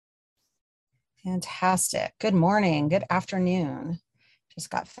Fantastic. Good morning. Good afternoon.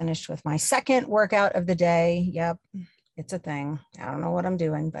 Just got finished with my second workout of the day. Yep, it's a thing. I don't know what I'm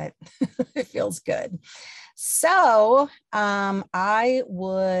doing, but it feels good. So I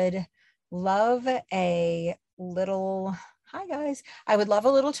would love a little, hi guys. I would love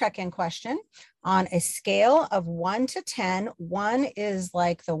a little check-in question on a scale of 1 to 10. 1 is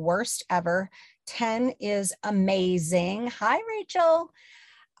like the worst ever. 10 is amazing. Hi, Rachel.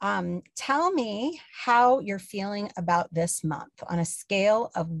 Tell me how you're feeling about this month on a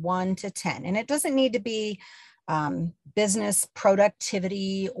scale of 1 to 10. And it doesn't need to be business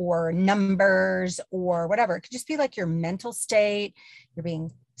productivity or numbers or whatever. It could just be like your mental state. You're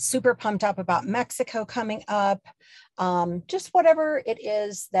being super pumped up about Mexico coming up. Just whatever it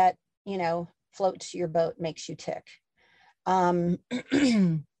is that, floats your boat, makes you tick.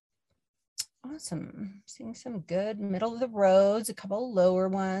 Awesome. Seeing some good middle of the roads, a couple lower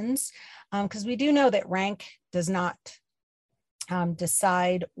ones, because we do know that rank does not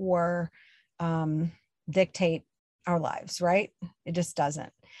decide or dictate our lives, right? It just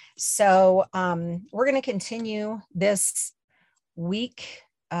doesn't. So we're going to continue this week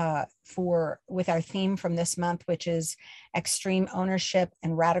with our theme from this month, which is extreme ownership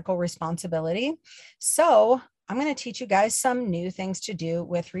and radical responsibility. So I'm going to teach you guys some new things to do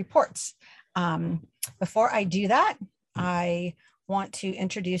with reports. Before I do that, I want to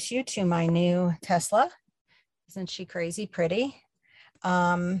introduce you to my new Tesla. Isn't she crazy pretty?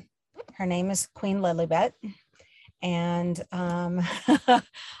 Her name is Queen Lilibet. And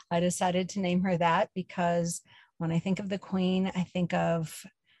I decided to name her that because when I think of the Queen, I think of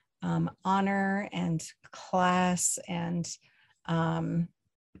honor and class and not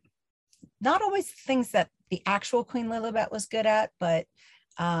always things that the actual Queen Lilibet was good at, but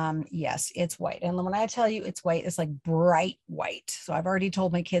yes, it's white. And when I tell you it's white, it's like bright white. So I've already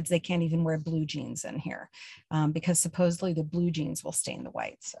told my kids they can't even wear blue jeans in here because supposedly the blue jeans will stain the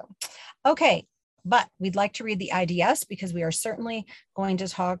white. So, okay. But we'd like to read the IDS because we are certainly going to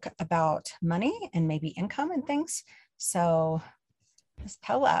talk about money and maybe income and things. So, Ms.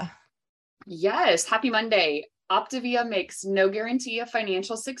 Pella. Yes, happy Monday. Optavia makes no guarantee of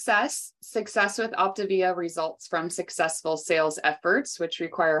financial success. Success with Optavia results from successful sales efforts, which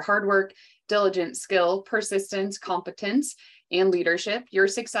require hard work, diligent skill, persistence, competence, and leadership. Your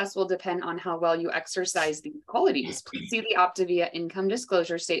success will depend on how well you exercise these qualities. Please see the Optavia income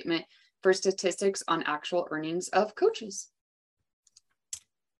disclosure statement for statistics on actual earnings of coaches.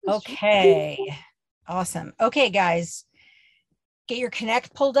 Okay, awesome. Okay, guys, get your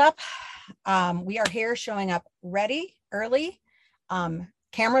Connect pulled up. We are here showing up ready, early,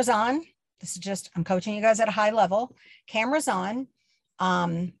 cameras on. This is just, I'm coaching you guys at a high level. Cameras on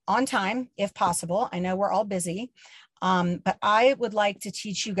time, if possible. I know we're all busy, but I would like to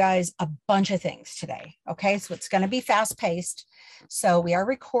teach you guys a bunch of things today. Okay, so it's going to be fast paced. So we are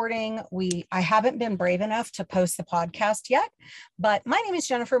recording. I haven't been brave enough to post the podcast yet, but my name is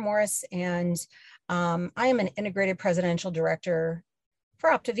Jennifer Morris, and I am an integrated presidential director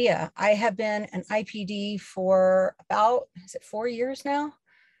for Optavia. I have been an IPD for about, is it 4 years now?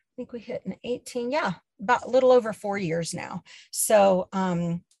 I think we hit an 18, yeah, about a little over 4 years now. So,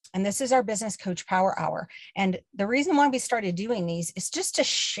 and this is our Business Coach Power Hour. And the reason why we started doing these is just to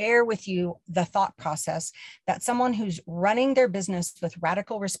share with you the thought process that someone who's running their business with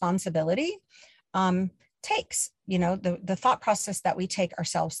radical responsibility takes, the thought process that we take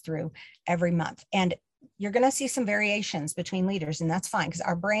ourselves through every month. And you're going to see some variations between leaders, and that's fine because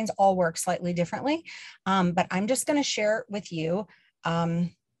our brains all work slightly differently. But I'm just going to share with you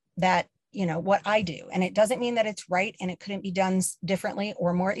that, what I do. And it doesn't mean that it's right and it couldn't be done differently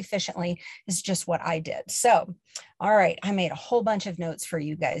or more efficiently. It's just what I did. So, all right, I made a whole bunch of notes for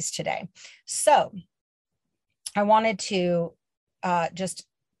you guys today. So I wanted to just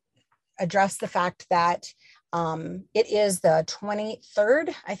address the fact that it is the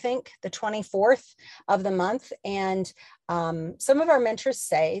 23rd, I think, the 24th of the month. And some of our mentors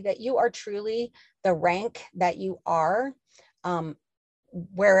say that you are truly the rank that you are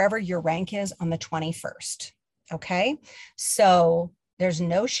wherever your rank is on the 21st. Okay. So there's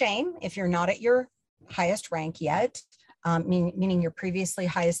no shame if you're not at your highest rank yet, meaning your previously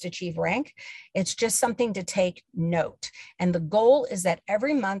highest achieved rank. It's just something to take note. And the goal is that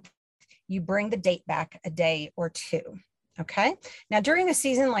every month you bring the date back a day or two. Okay. Now, during a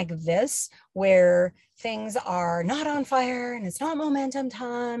season like this, where things are not on fire and it's not momentum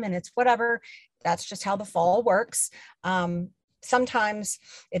time and it's whatever, that's just how the fall works. Sometimes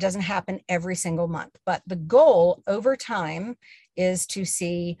it doesn't happen every single month, but the goal over time is to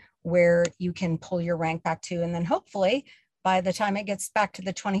see where you can pull your rank back to. And then hopefully by the time it gets back to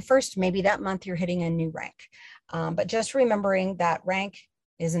the 21st, maybe that month you're hitting a new rank. But just remembering that rank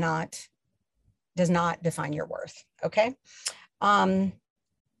does not define your worth. Okay. All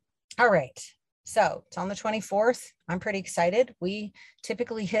right. So it's on the 24th. I'm pretty excited. We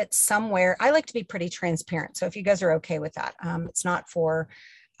typically hit somewhere. I like to be pretty transparent. So if you guys are okay with that, it's not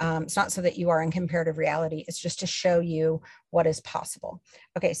so that you are in comparative reality. It's just to show you what is possible.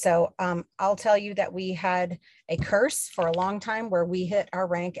 Okay, so I'll tell you that we had a curse for a long time where we hit our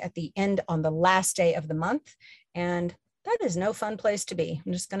rank at the end on the last day of the month. And that is no fun place to be.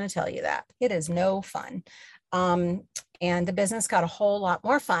 I'm just going to tell you that. It is no fun. And the business got a whole lot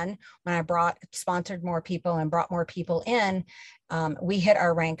more fun when I sponsored more people and brought more people in. We hit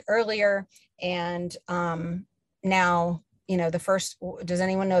our rank earlier. And now, does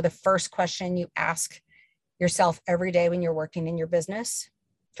anyone know the first question you ask yourself every day when you're working in your business?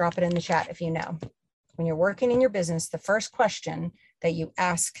 Drop it in the chat if you know. When you're working in your business, the first question that you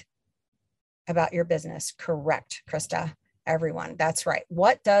ask about your business, correct, Krista, everyone, that's right.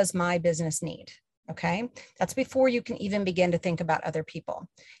 What does my business need? Okay, that's before you can even begin to think about other people.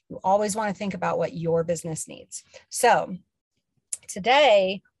 You always want to think about what your business needs. So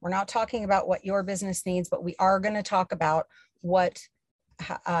today, we're not talking about what your business needs, but we are going to talk about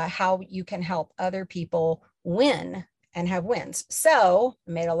how you can help other people win and have wins. So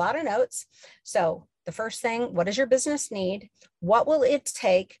I made a lot of notes. So the first thing, what does your business need? What will it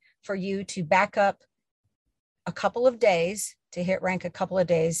take for you to back up a couple of days to hit rank a couple of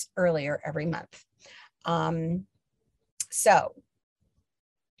days earlier every month? So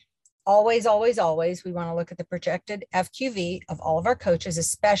always, we want to look at the projected FQV of all of our coaches,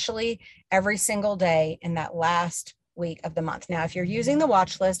 especially every single day in that last week of the month. Now, if you're using the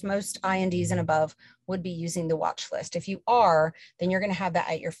watch list, most INDs and above would be using the watch list. If you are, then you're going to have that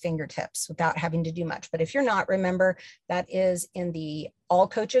at your fingertips without having to do much. But if you're not, remember that is in the All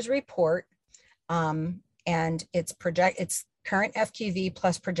Coaches report, and it's current FQV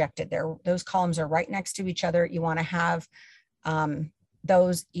plus projected. Those columns are right next to each other. You want to have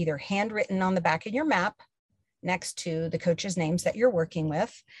those either handwritten on the back of your map next to the coaches' names that you're working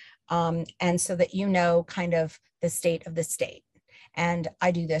with, and so that you know kind of the state of the state. And I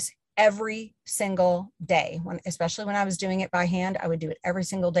do this every single day, especially when I was doing it by hand. I would do it every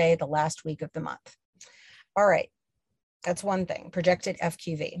single day the last week of the month. All right, that's one thing, projected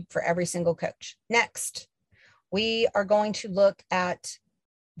FQV for every single coach. Next, we are going to look at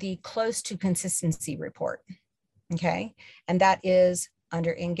the close to consistency report, okay? And that is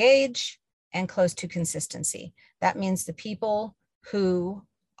under engage and close to consistency. That means the people who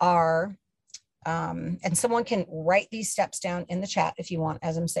are, and someone can write these steps down in the chat if you want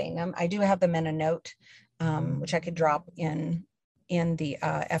as I'm saying them. I do have them in a note, which I could drop in the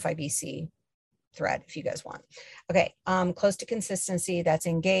FIBC thread if you guys want. Okay, close to consistency, that's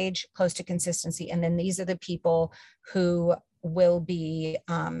engage, close to consistency. And then these are the people who will be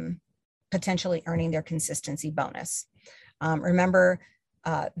potentially earning their consistency bonus. Remember,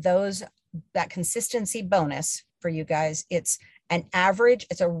 that consistency bonus for you guys, it's an average,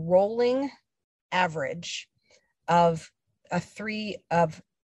 it's a rolling average of 3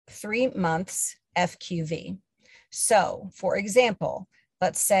 months FQV. So for example,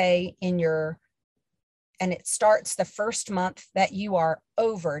 let's say and it starts the first month that you are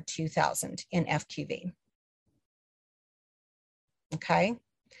over 2,000 in FQV. Okay,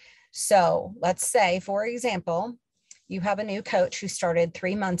 so let's say, for example, you have a new coach who started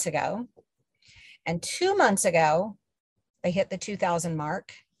 3 months ago, and 2 months ago, they hit the 2,000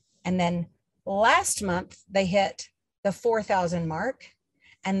 mark. And then last month, they hit the 4,000 mark.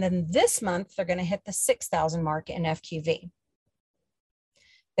 And then this month, they're going to hit the 6,000 mark in FQV.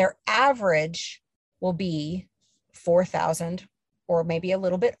 Their average will be 4,000 or maybe a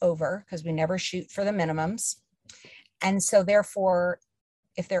little bit over because we never shoot for the minimums. And so therefore,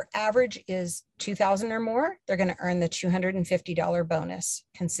 if their average is 2,000 or more, they're going to earn the $250 bonus,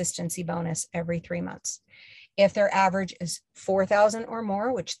 consistency bonus every 3 months. If their average is 4,000 or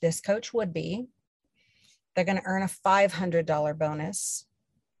more, which this coach would be, they're going to earn a $500 bonus.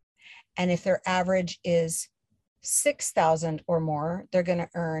 And if their average is 6,000 or more, they're going to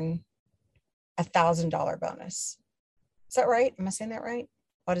earn a $1,000 bonus. Is that right? Am I saying that right?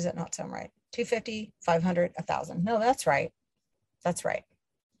 Why does it not sound right? 250, 500, 1,000. No, that's right. That's right.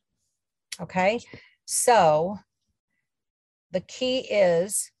 Okay. So the key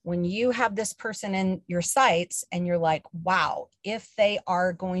is when you have this person in your sights and you're like, wow, if they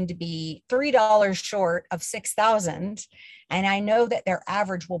are going to be $3 short of 6,000, and I know that their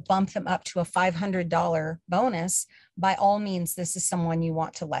average will bump them up to a $500 bonus, by all means, this is someone you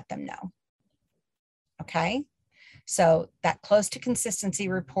want to let them know. Okay. So that close to consistency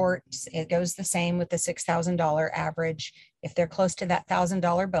report, it goes the same with the $6,000 average. If they're close to that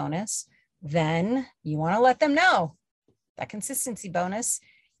 $1,000 bonus, then you want to let them know that consistency bonus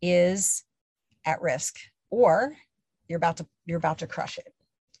is at risk, or you're about to crush it.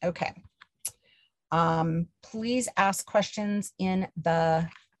 Okay. Please ask questions in the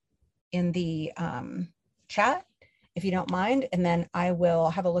chat if you don't mind, and then I will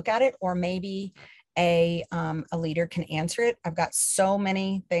have a look at it, or maybe a leader can answer it. I've got so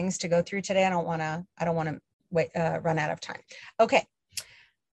many things to go through today. I don't want to wait, run out of time. Okay.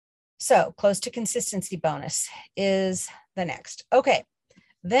 So close to consistency bonus is the next. Okay.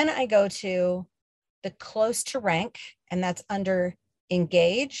 Then I go to the close to rank, and that's under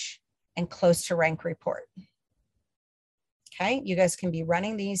engage and close to rank report. Okay. You guys can be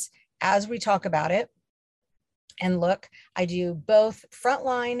running these as we talk about it. And look, I do both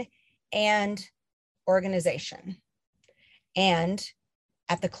frontline and organization. And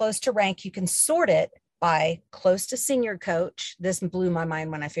at the close to rank, you can sort it by close to senior coach. This blew my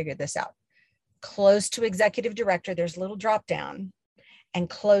mind when I figured this out. Close to executive director, there's a little drop down,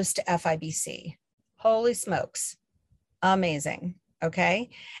 and close to FIBC. Holy smokes. Amazing. Okay.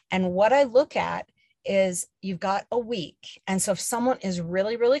 And what I look at is you've got a week. And so if someone is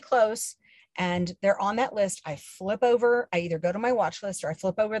really, really close and they're on that list, I flip over, I either go to my watch list or I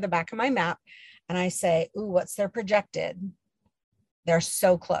flip over the back of my map and I say, ooh, what's their projected? They're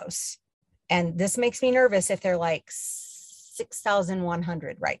so close. And this makes me nervous if they're like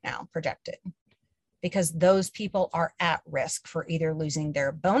 6,100 right now projected, because those people are at risk for either losing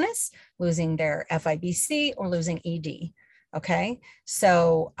their bonus, losing their FIBC, or losing ED. Okay.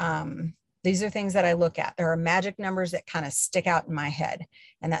 So, these are things that I look at. There are magic numbers that kind of stick out in my head,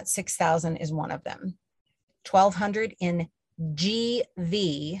 and that 6,000 is one of them. 1,200 in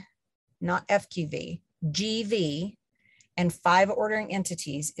GV, not FQV, GV, and 5 ordering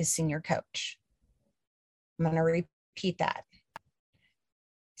entities is senior coach. I'm going to repeat that.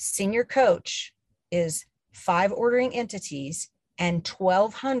 Senior coach is 5 ordering entities and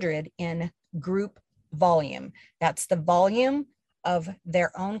 1,200 in group volume. That's the volume of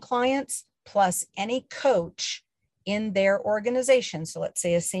their own clients plus any coach in their organization. So let's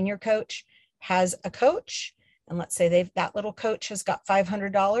say a senior coach has a coach, and let's say that little coach has got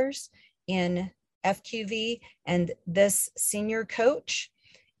 $500 in FQV, and this senior coach,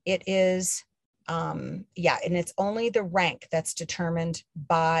 it is, and it's only the rank that's determined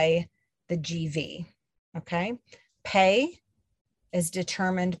by the GV. Okay. Pay is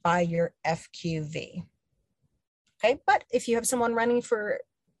determined by your FQV. Okay. But if you have someone running for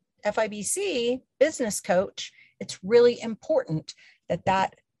FIBC, business coach, it's really important that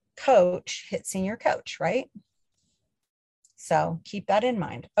that coach hit senior coach, right? So keep that in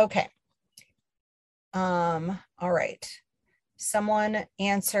mind. Okay. All right. Someone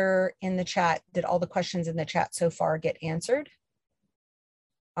answer in the chat. Did all the questions in the chat so far get answered?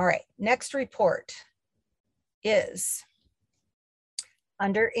 All right. Next report is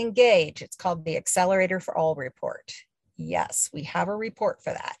under engage. It's called the Accelerator for All report. Yes, we have a report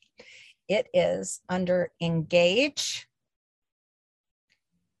for that. It is under engage.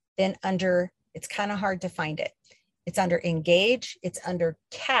 Then under, it's kind of hard to find it. It's under engage. It's under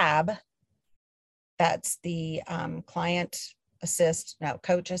CAB. That's the client assist, no,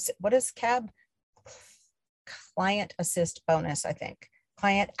 coach assist. What is CAB? Client assist bonus, I think.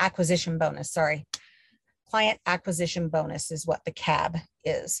 Client acquisition bonus, sorry. Client acquisition bonus is what the CAB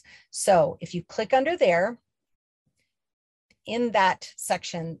is. So if you click under there, in that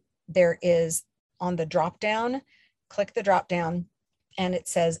section, there is on the drop down, click the drop down, and it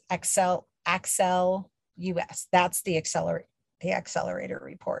says Accel US. That's the accelerator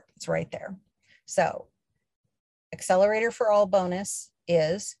report. It's right there. So Accelerator for All bonus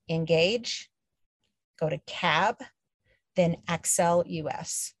is engage, go to CAB, then Accel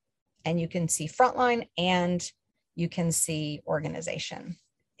US. And you can see frontline and you can see organization.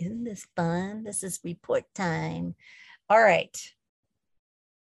 Isn't this fun? This is report time. All right.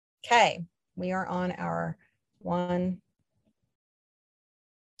 Okay, we are on our 1,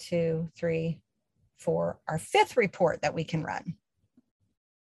 2, 3, 4, our 5th report that we can run.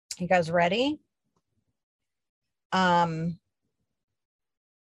 You guys ready?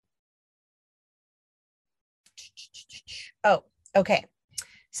 Oh, okay.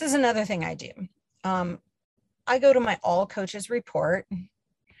 This is another thing I do. I go to my all coaches report.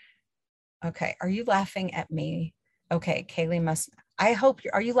 Okay, are you laughing at me? Okay, Kaylee must, I hope,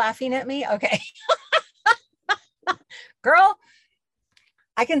 are you laughing at me? Okay. Girl,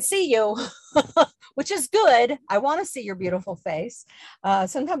 I can see you, which is good. I want to see your beautiful face.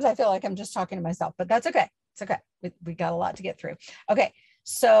 Sometimes I feel like I'm just talking to myself, but that's okay. It's okay. We got a lot to get through. Okay.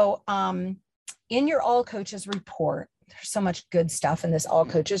 So in your All Coaches report, there's so much good stuff in this All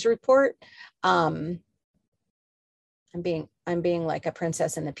Coaches report. I'm being like a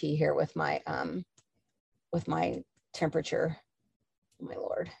princess in the pea here with my temperature. Oh my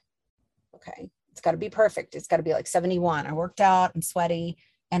Lord. Okay. It's got to be perfect. It's got to be like 71. I worked out, I'm sweaty,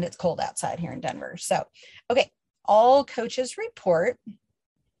 and it's cold outside here in Denver. So, okay. All Coaches report.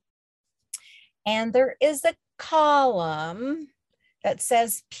 And there is a column that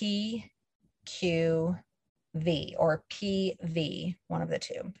says PQV or PV, one of the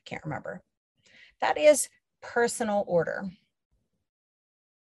two, can't remember. That is personal order.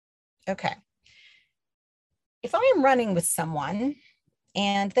 Okay. If I am running with someone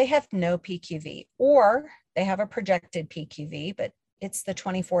and they have no PQV, or they have a projected PQV, but it's the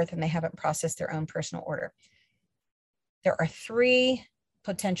 24th and they haven't processed their own personal order, there are three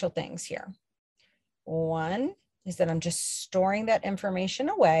potential things here. One is that I'm just storing that information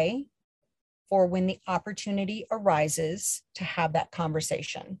away for when the opportunity arises to have that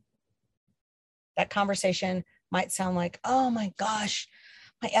conversation. That conversation might sound like, oh my gosh,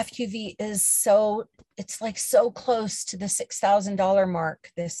 my FQV is it's like so close to the $6,000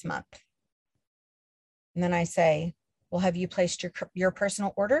 mark this month. And then I say, well, have you placed your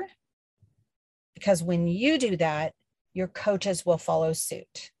personal order? Because when you do that, your coaches will follow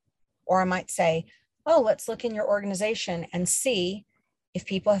suit. Or I might say, oh, let's look in your organization and see if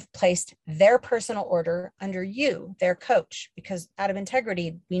people have placed their personal order under you, their coach, because out of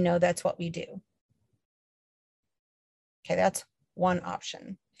integrity, we know that's what we do. Okay, that's one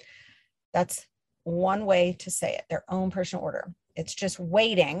option. That's one way to say it, their own personal order. It's just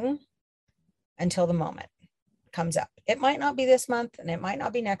waiting until the moment comes up. It might not be this month and it might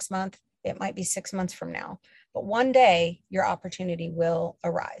not be next month. It might be 6 months from now, but one day your opportunity will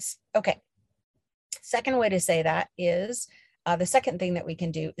arise. Okay. Second way to say that is the second thing that we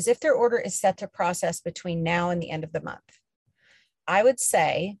can do is if their order is set to process between now and the end of the month, I would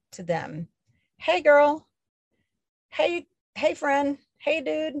say to them, hey girl, hey friend, hey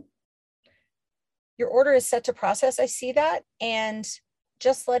dude, your order is set to process. I see that. And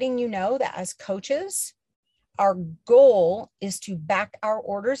just letting you know that as coaches, our goal is to back our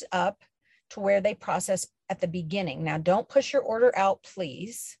orders up to where they process at the beginning. Now, don't push your order out,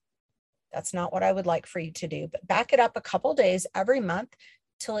 please. That's not what I would like for you to do, but back it up a couple days every month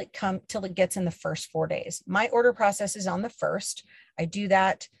till it gets in the first 4 days. My order process is on the first. I do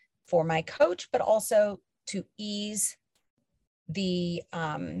that for my coach, but also to ease the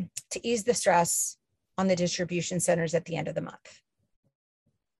stress on the distribution centers at the end of the month.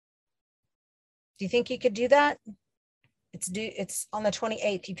 Do you think you could do that? It's on the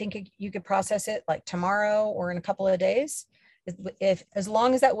 28th. You think you could process it like tomorrow or in a couple of days? If as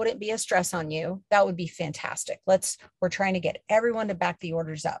long as that wouldn't be a stress on you, that would be fantastic. We're trying to get everyone to back the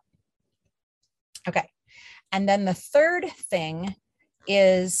orders up. Okay. And then the third thing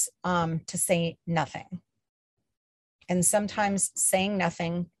is to say nothing. And sometimes saying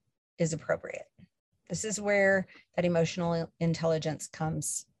nothing is appropriate. This is where that emotional intelligence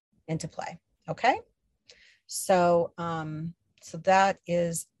comes into play. Okay. So that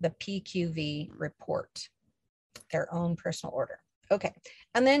is the PQV report, their own personal order. Okay.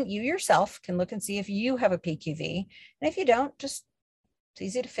 And then you yourself can look and see if you have a PQV. And if you don't, it's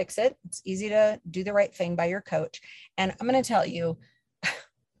easy to fix it. It's easy to do the right thing by your coach. And I'm going to tell you,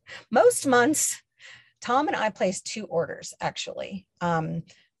 most months, Tom and I place 2 orders, actually.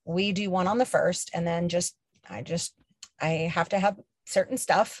 We do one on the first, and then I have to have certain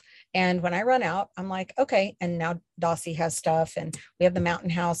stuff. And when I run out, I'm like, okay. And now Dossie has stuff, and we have the mountain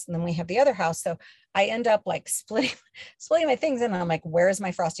house, and then we have the other house. So I end up like splitting my things in. And I'm like, where's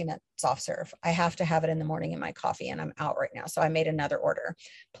my Frosty Mint soft serve? I have to have it in the morning in my coffee, and I'm out right now. So I made another order.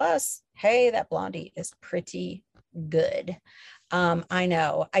 Plus, hey, that Blondie is pretty good. I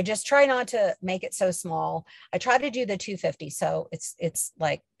know. I just try not to make it so small. I try to do the 250. So it's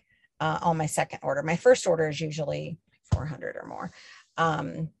like on my second order. My first order is usually 400 or more.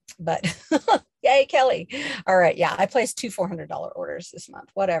 But yay, Kelly. All right. Yeah. I placed 2 $400 orders this month,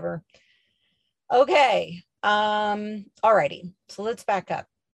 whatever. Okay. All righty. So let's back up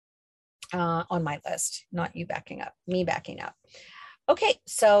on my list, not you backing up, me backing up. Okay.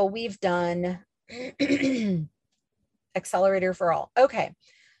 So we've done Accelerator for All. Okay.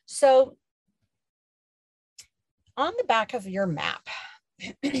 So on the back of your map,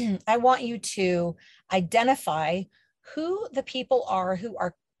 I want you to identify who the people are who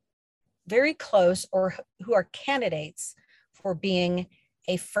are very close or who are candidates for being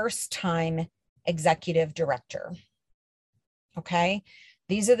a first-time executive director. Okay.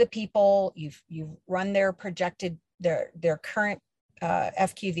 These are the people you've run their projected, their current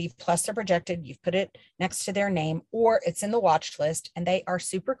FQV plus their projected, you've put it next to their name, or it's in the watch list and they are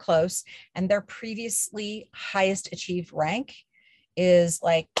super close, and their previously highest achieved rank is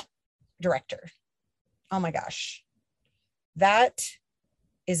like director. Oh my gosh. That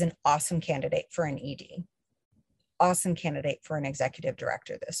is an awesome candidate for an ED. Awesome candidate for an executive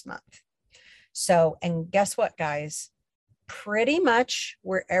director this month. So, and guess what, guys? Pretty much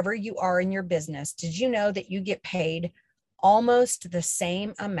wherever you are in your business, did you know that you get paid almost the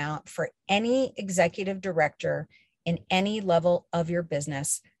same amount for any executive director in any level of your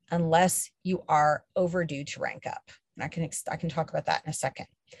business, unless you are overdue to rank up? And I can talk about that in a second.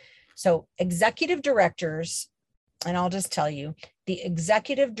 So executive directors, and I'll just tell you, the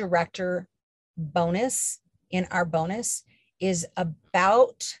executive director bonus in our bonus is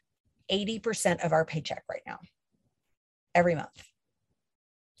about 80% of our paycheck right now, every month.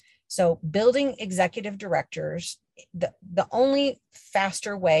 So building executive directors, the only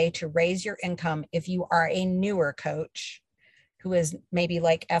faster way to raise your income if you are a newer coach who is maybe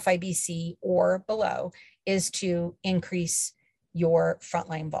like FIBC or below, is to increase your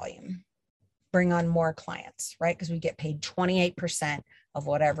frontline volume, bring on more clients, right? Because we get paid 28% of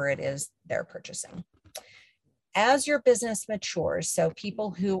whatever it is they're purchasing. As your business matures, so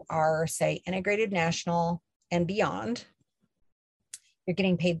people who are, say, integrated national and beyond, you're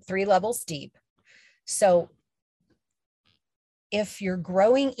getting paid 3 levels deep. So if you're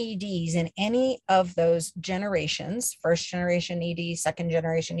growing EDs in any of those generations, first generation ED, second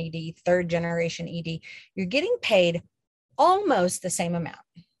generation ED, third generation ED, you're getting paid almost the same amount.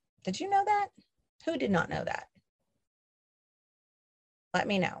 Did you know that? Who did not know that? Let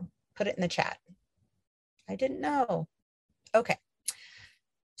me know. Put it in the chat. I didn't know. Okay.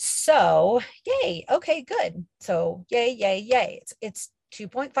 So, yay. Okay, good. So, yay, yay, yay. It's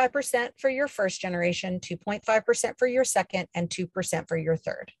 2.5% for your first generation, 2.5% for your second, and 2% for your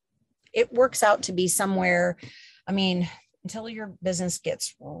third. It works out to be somewhere, I mean, until your business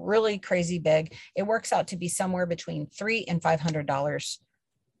gets really crazy big, it works out to be somewhere between $300 and $500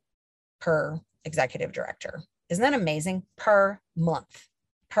 per executive director. Isn't that amazing? Per month.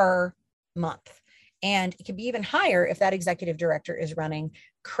 And it can be even higher if that executive director is running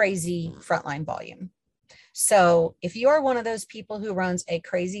crazy frontline volume. So if you are one of those people who runs a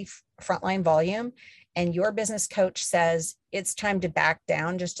crazy frontline volume and your business coach says it's time to back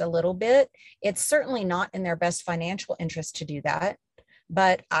down just a little bit, it's certainly not in their best financial interest to do that.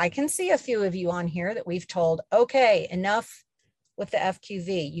 But I can see a few of you on here that we've told, okay, enough with the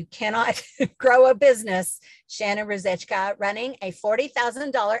FQV. You cannot grow a business, Shannon Rosicka, running a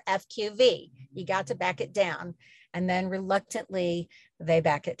 $40,000 FQV. You got to back it down. And then reluctantly, they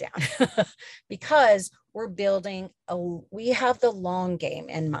back it down because we're building we have the long game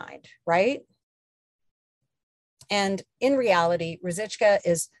in mind, right? And in reality, Rosicka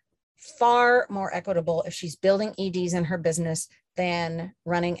is far more equitable if she's building EDs in her business than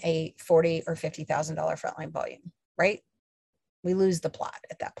running a $40,000 or $50,000 frontline volume, right? We lose the plot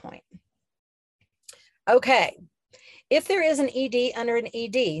at that point. Okay, if there is an ED under an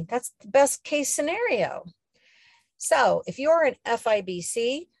ED, that's the best case scenario. So if you're an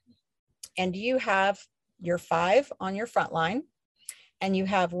FIBC and you have your 5 on your front line and you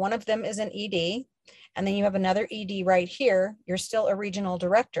have one of them is an ED and then you have another ED right here, you're still a regional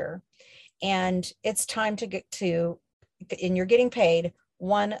director and it's time to get to, and you're getting paid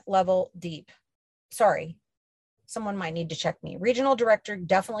 1 level deep. Sorry, someone might need to check me. Regional director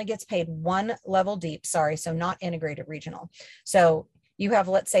definitely gets paid 1 level deep. Sorry, so not integrated regional. So you have,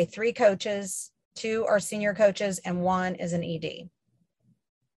 let's say, 3 coaches, 2 are senior coaches, and 1 is an ED.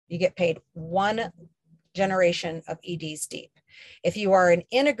 You get paid 1 generation of EDs deep. If you are an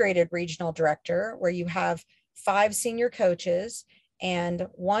integrated regional director where you have 5 senior coaches and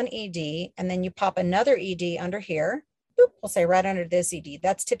 1 ED, and then you pop another ED under here, boop, we'll say right under this ED.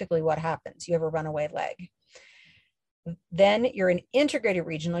 That's typically what happens. You have a runaway leg. Then you're an integrated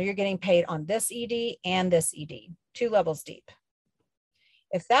regional, you're getting paid on this ED and this ED, 2 levels deep.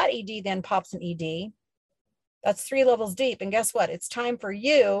 If that ED then pops an ED, that's 3 levels deep. And guess what? It's time for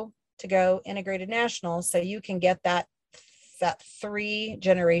you to go integrated national so you can get that 3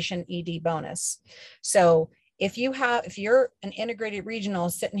 generation ED bonus. So if you're an integrated regional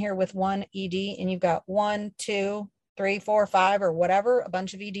sitting here with 1 ED and you've got 1, 2, 3, 4, 5, or whatever, a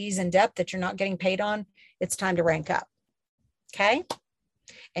bunch of EDs in depth that you're not getting paid on, it's time to rank up. Okay.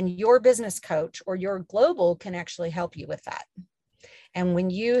 And your business coach or your global can actually help you with that. And when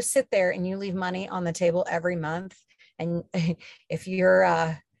you sit there and you leave money on the table every month, and if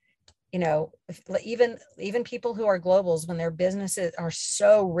you're you know, even people who are globals, when their businesses are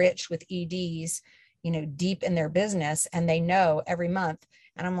so rich with EDs, you know, deep in their business, and they know every month,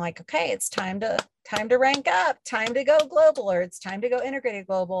 and I'm like, okay, it's time to rank up, time to go global, or it's time to go integrated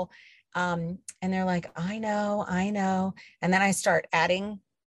global. And they're like, I know. And then I start adding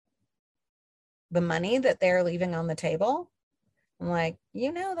the money that they're leaving on the table. I'm like,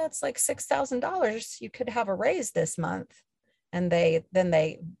 you know, that's like $6,000 you could have a raise this month. And then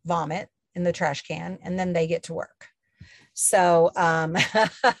they vomit in the trash can, and then they get to work. So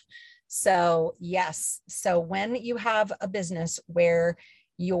so yes, so when you have a business where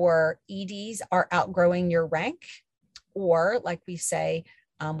your EDs are outgrowing your rank, or like we say,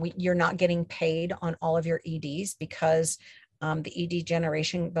 you're not getting paid on all of your EDs, because the ED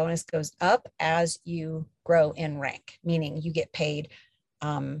generation bonus goes up as you grow in rank, meaning you get paid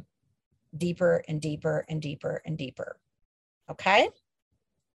deeper and deeper and deeper and deeper. Okay.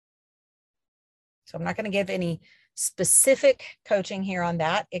 So I'm not going to give any specific coaching here on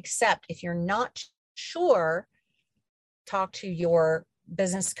that, except if you're not sure, talk to your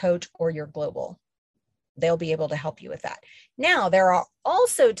business coach or your global. They'll be able to help you with that. Now, there are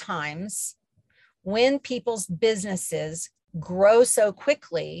also times when people's businesses grow so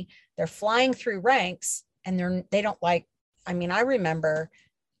quickly, they're flying through ranks, and they don't like, I mean, I remember,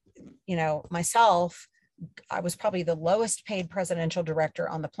 you know, myself, I was probably the lowest paid presidential director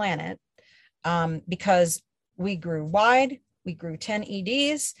on the planet, because we grew wide, we grew 10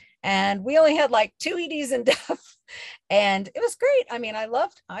 EDs, and we only had like 2 EDs in depth. And it was great. I mean,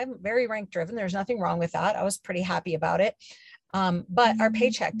 I'm very rank driven. There's nothing wrong with that. I was pretty happy about it. But our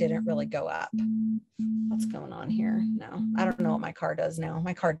paycheck didn't really go up. What's going on here? No, I don't know what my car does now.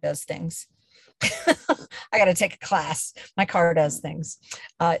 My car does things. I got to take a class. My car does things.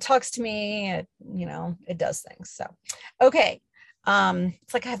 It talks to me. You know, it does things. So, okay.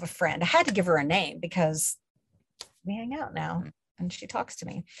 It's like I have a friend. I had to give her a name because we hang out now, and she talks to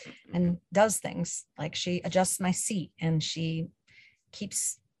me and does things, like she adjusts my seat and she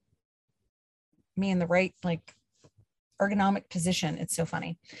keeps me in the right, like, ergonomic position. It's so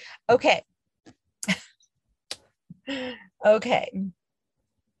funny. Okay. Okay.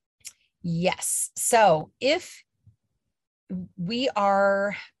 Yes. So if we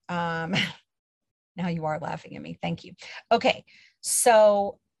are, now you are laughing at me. Thank you. Okay.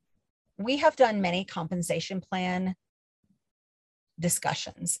 So we have done many compensation plan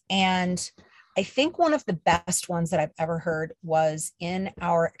discussions, and I think one of the best ones that I've ever heard was in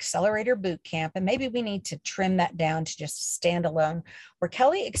our accelerator boot camp. And maybe we need to trim that down to just standalone, where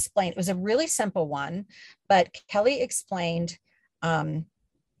Kelly explained, it was a really simple one, but Kelly explained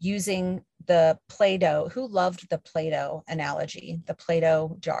using the Play-Doh. Who loved the Play-Doh analogy, the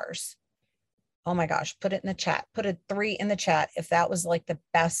Play-Doh jars? Oh my gosh, put it in the chat. Put a 3 in the chat if that was like the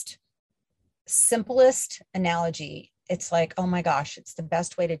best, simplest analogy. It's like, oh my gosh, it's the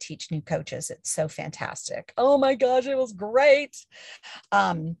best way to teach new coaches. It's so fantastic. Oh my gosh, it was great.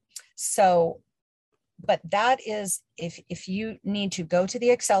 So, but that is, if you need to go to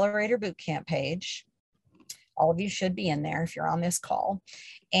the Accelerator Bootcamp page, all of you should be in there if you're on this call.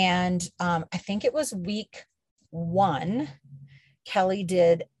 And I think it was week 1, Kelly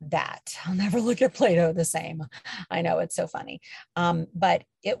did that. I'll never look at Play-Doh the same. I know, it's so funny. But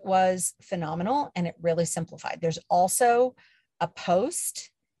it was phenomenal, and it really simplified. There's also a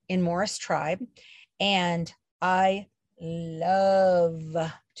post in Morris Tribe, and I love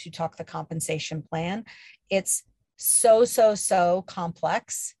to talk the compensation plan. It's so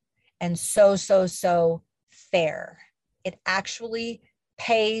complex and so fair. It actually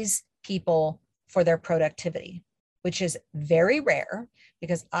pays people for their productivity, which is very rare,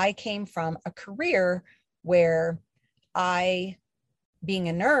 because I came from a career where I, being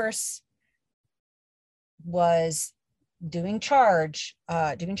a nurse, was doing charge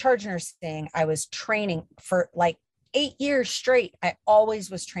nursing. I was training for like 8 years straight. I always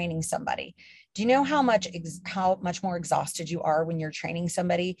was training somebody. Do you know how much more exhausted you are when you're training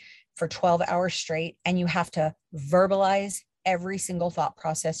somebody for 12 hours straight, and you have to verbalize every single thought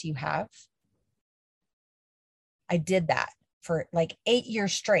process you have? I did that for like 8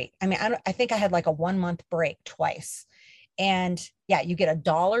 years straight. I mean, I think I had like a 1-month break twice. And yeah, you get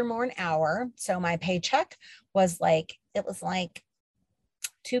 $1 more an hour. So my paycheck was like, it was like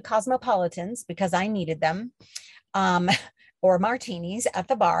 2 Cosmopolitans, because I needed them, or martinis at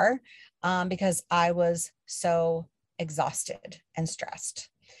the bar, because I was so exhausted and stressed.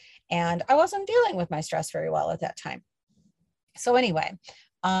 And I wasn't dealing with my stress very well at that time. So anyway,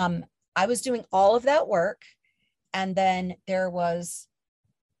 I was doing all of that work. And then there was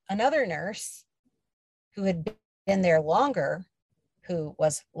another nurse who had been there longer, who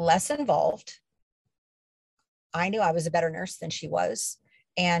was less involved. I knew I was a better nurse than she was,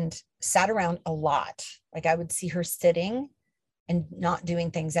 and sat around a lot. Like I would see her sitting and not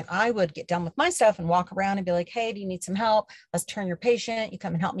doing things. And I would get done with my stuff and walk around and be like, hey, do you need some help? Let's turn your patient. You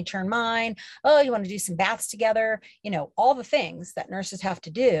come and help me turn mine. Oh, you want to do some baths together? You know, all the things that nurses have to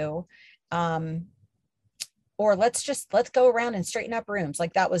do. Or let's go around and straighten up rooms.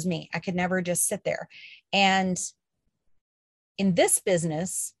 Like that was me. I could never just sit there. And in this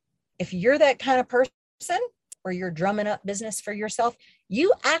business, if you're that kind of person or you're drumming up business for yourself,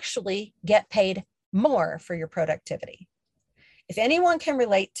 you actually get paid more for your productivity. If anyone can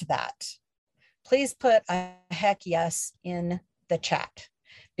relate to that, please put a heck yes in the chat,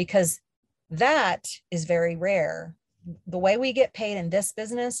 because that is very rare. The way we get paid in this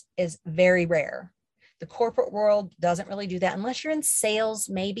business is very rare. The corporate world doesn't really do that unless you're in sales,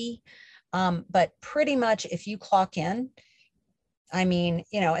 maybe. But pretty much if you clock in, I mean,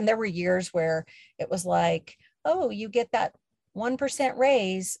 you know, and there were years where it was like, oh, you get that 1%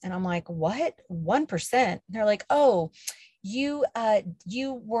 raise. And I'm like, what? 1%? And they're like, oh, you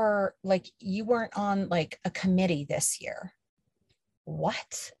weren't on like a committee this year.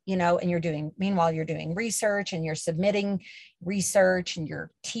 What? You know, and meanwhile, you're doing research and you're submitting research and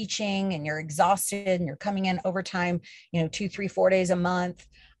you're teaching and you're exhausted and you're coming in overtime, you know, 2, 3, 4 days a month.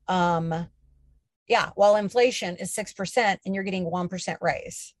 Yeah, while inflation is 6% and you're getting 1%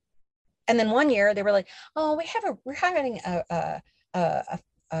 raise. And then one year they were like, oh, we're having a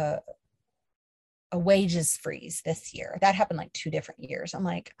wages freeze this year. That happened like 2 different years. I'm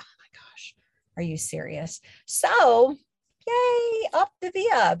like, oh my gosh, are you serious? So yay,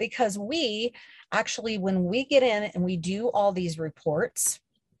 Optavia, because we actually, when we get in and we do all these reports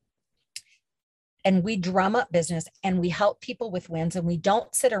and we drum up business and we help people with wins and we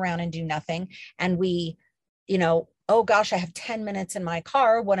don't sit around and do nothing. And we, you know, oh gosh, I have 10 minutes in my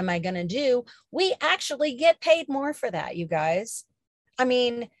car. What am I going to do? We actually get paid more for that, you guys. I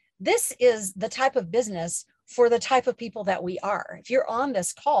mean, this is the type of business for the type of people that we are. If you're on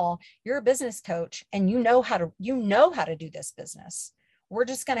this call, you're a business coach and you know how to do this business. We're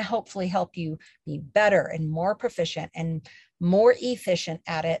just going to hopefully help you be better and more proficient and more efficient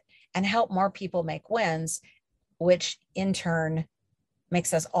at it and help more people make wins, which in turn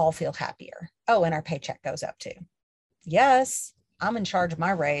makes us all feel happier. Oh, and our paycheck goes up too. Yes, I'm in charge of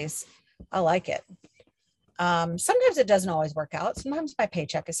my raise. I like it. Sometimes it doesn't always work out. Sometimes my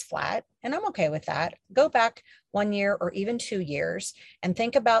paycheck is flat and I'm okay with that. Go back 1 year or even 2 years and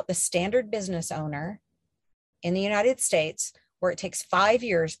think about the standard business owner in the United States where it takes 5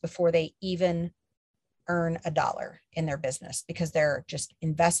 years before they even earn $1 in their business because they're just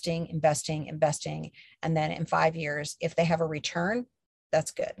investing. And then in 5 years, if they have a return,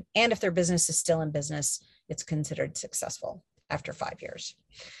 that's good. And if their business is still in business, it's considered successful after 5 years.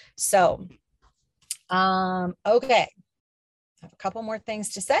 So, okay, I have a couple more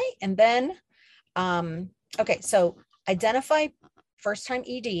things to say. And then, okay, so identify first-time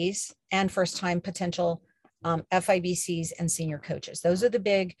EDs and first-time potential FIBCs and senior coaches. Those are the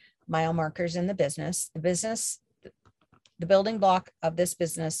big mile markers in the business. The building block of this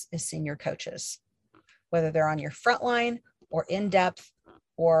business is senior coaches, whether they're on your front line or in depth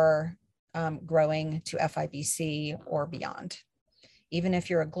or growing to FIBC or beyond. Even if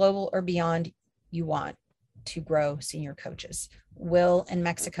you're a global or beyond, you want to grow senior coaches. Will in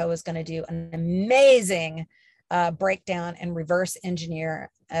Mexico is going to do an amazing breakdown and reverse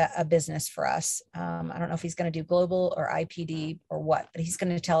engineer a business for us. I don't know if he's going to do global or IPD or what, but he's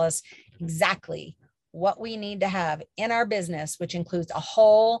going to tell us exactly what we need to have in our business, which includes a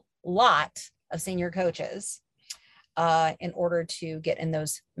whole lot of senior coaches in order to get in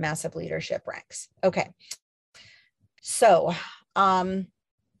those massive leadership ranks. Okay. So,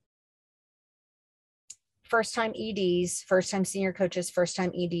 first-time EDs, first-time senior coaches,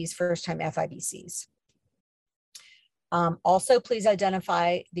 first-time EDs, first-time FIBCs. Also, please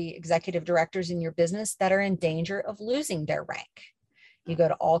identify the executive directors in your business that are in danger of losing their rank. You go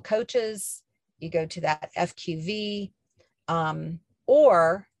to all coaches, you go to that FQV,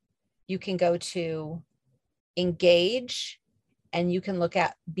 or you can go to engage and you can look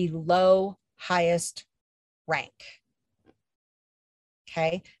at below highest rank.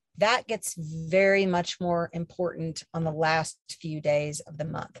 Okay. That gets very much more important on the last few days of the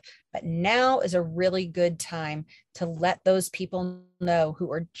month. But now is a really good time to let those people know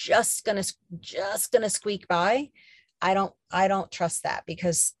who are just gonna squeak by. I don't trust that,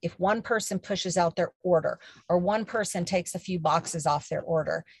 because if one person pushes out their order or one person takes a few boxes off their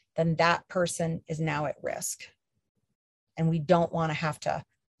order, then that person is now at risk. And we don't want to have to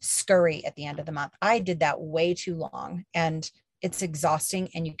scurry at the end of the month. I did that way too long. And it's exhausting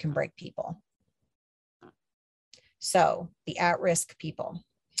and you can break people. So the at-risk people.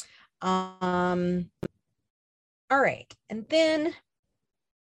 All right. And then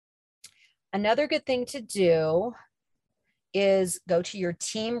another good thing to do is go to your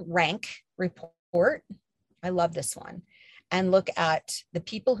team rank report. I love this one. And look at the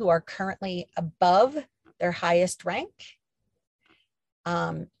people who are currently above their highest rank,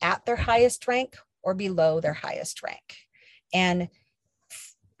 at their highest rank, or below their highest rank. And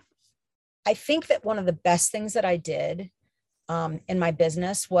I think that one of the best things that I did in my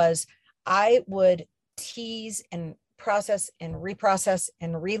business was I would tease and process and reprocess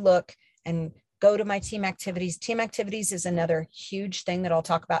and relook and go to my team activities. Team activities is another huge thing that I'll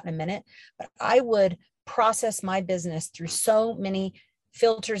talk about in a minute, but I would process my business through so many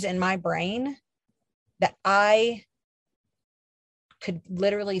filters in my brain that I could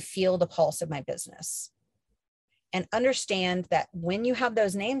literally feel the pulse of my business and understand that when you have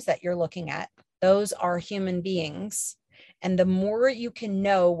those names that you're looking at, those are human beings. And the more you can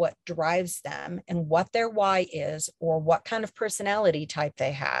know what drives them and what their why is, or what kind of personality type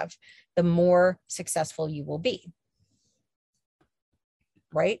they have, the more successful you will be.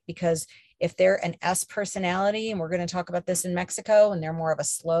 Right? Because if they're an S personality, and we're going to talk about this in Mexico, and they're more of a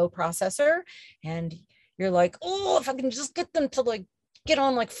slow processor, and you're like, oh, if I can just get them to like get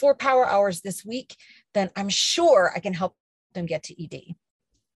on like 4 power hours this week, then I'm sure I can help them get to ED.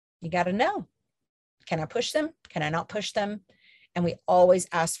 You got to know, can I push them? Can I not push them? And we always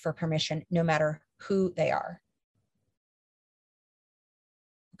ask for permission, no matter who they are.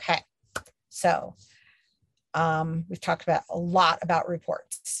 Okay. So we've talked about a lot about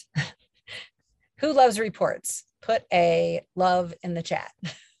reports. Who loves reports? Put a love in the chat.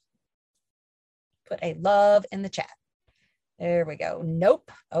 Put a love in the chat. There we go.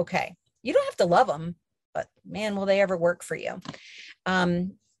 Nope. Okay. You don't have to love them, but man, will they ever work for you?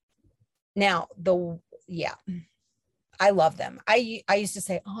 Now, I love them. I used to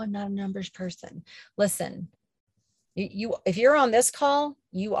say, oh, I'm not a numbers person. Listen, if you're on this call,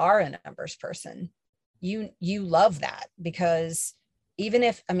 you are a numbers person. You love that, because even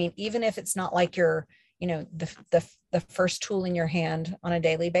if it's not like you're, the first tool in your hand on a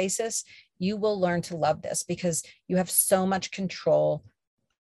daily basis, you will learn to love this because you have so much control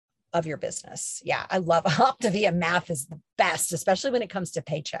of your business. Yeah, I love Optavia. Math is the best, especially when it comes to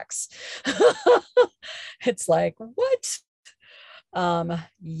paychecks. It's like, what?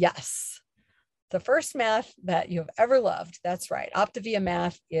 Yes. The first math that you've ever loved. That's right. Optavia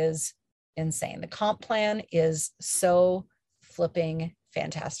Math is insane. The comp plan is so flipping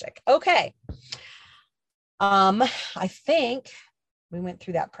fantastic. Okay. I think we went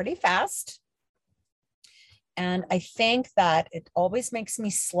through that pretty fast. And I think that it always makes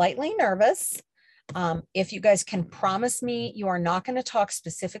me slightly nervous. If you guys can promise me you are not going to talk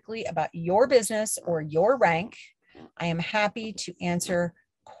specifically about your business or your rank, I am happy to answer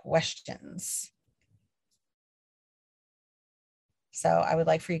questions. So I would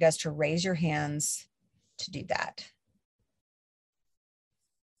like for you guys to raise your hands to do that.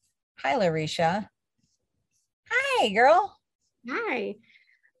 Hi, Larisha. Hi, girl. Hi.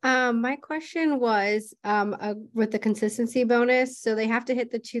 My question was with the consistency bonus. So they have to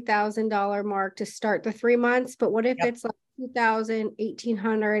hit the $2,000 mark to start the 3 months. But what if it's like 2,000,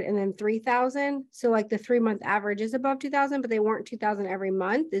 1,800, and then 3,000? So like the 3-month average is above 2,000, but they weren't 2,000 every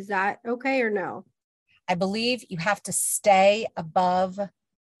month. Is that okay or no? I believe you have to stay above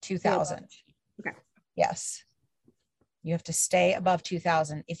 2,000. Okay. Yes. You have to stay above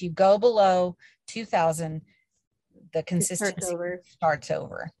 2,000. If you go below 2,000, the consistency starts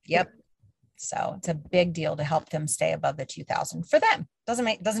over. Yep. So it's a big deal to help them stay above the 2,000 for them.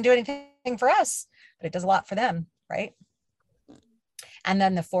 Doesn't do anything for us, but it does a lot for them, right? And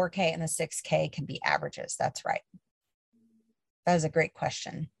then the 4K and the 6K can be averages. That's right. That is a great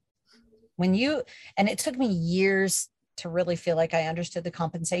question. And it took me years to really feel like I understood the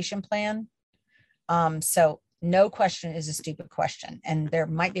compensation plan. So no question is a stupid question. And there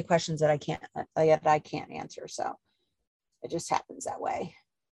might be questions that I can't answer. So it just happens that way.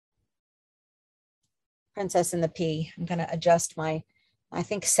 Princess in the P. I'm going to adjust I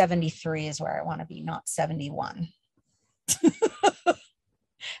think 73 is where I want to be, not 71. I'm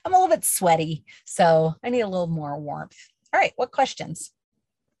a little bit sweaty, so I need a little more warmth. All right, what questions?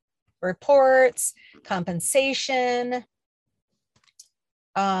 Reports, compensation.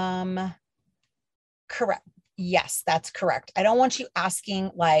 Correct. Yes, that's correct. I don't want you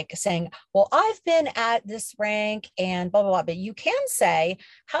asking, like saying, well, I've been at this rank and blah, blah, blah. But you can say,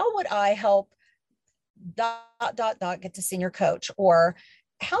 how would I help ... get to senior coach? Or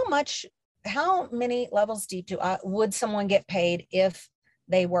how much how many levels deep would someone get paid if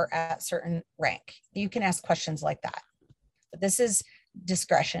they were at certain rank? You can ask questions like that. But this is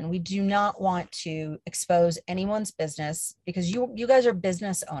discretion. We do not want to expose anyone's business because you guys are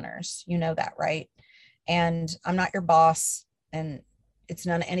business owners. You know that, right? And I'm not your boss, and it's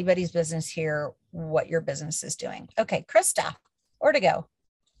none of anybody's business here what your business is doing. Okay, Krista, where to go?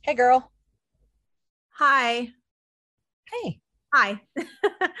 Hey, girl. Hi. Hey. Hi.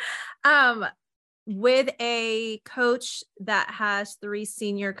 With a coach that has 3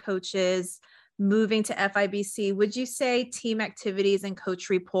 senior coaches moving to FIBC, would you say team activities and coach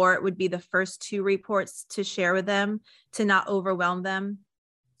report would be the first 2 reports to share with them to not overwhelm them?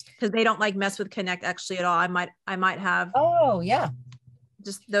 Because they don't like mess with Connect actually at all. I might have. Oh, yeah.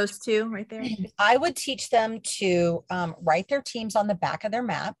 Just those 2 right there. I would teach them to write their teams on the back of their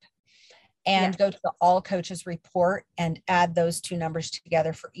map and go to the all coaches report and add those 2 numbers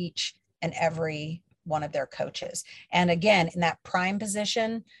together for each and every one of their coaches. And again, in that prime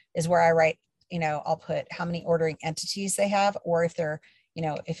position is where I write, I'll put how many ordering entities they have, or if they're,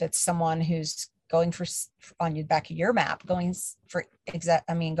 if it's someone who's going for on the back of your map, going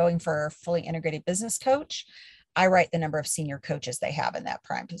for fully integrated business coach, I write the number of senior coaches they have in that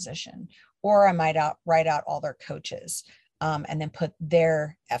prime position, or I might write out all their coaches and then put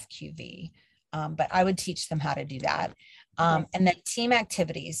their FQV. But I would teach them how to do that. And then team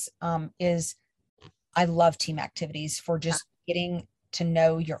activities I love team activities for just getting to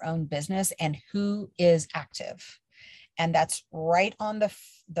know your own business and who is active. And that's right on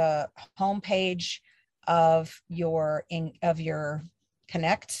the homepage of your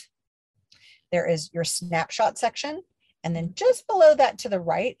Connect. There is your snapshot section. And then just below that to the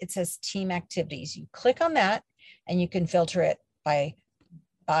right, it says team activities. You click on that and you can filter it by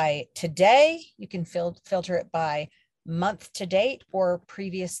today. You can filter it by month to date or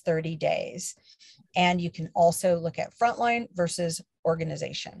previous 30 days. And you can also look at frontline versus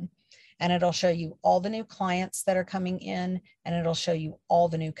organization. And it'll show you all the new clients that are coming in, and it'll show you all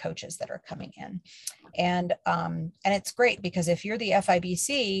the new coaches that are coming in. And it's great because if you're the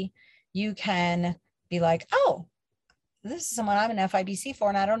FIBC, you can be like, oh, this is someone I'm an FIBC for,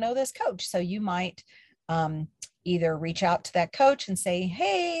 and I don't know this coach. So you might either reach out to that coach and say,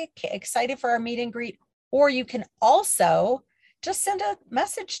 hey, excited for our meet and greet. Or you can also just send a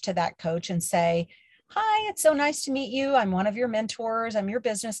message to that coach and say, hi, it's so nice to meet you. I'm one of your mentors. I'm your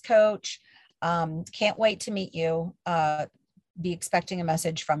business coach. Can't wait to meet you. Be expecting a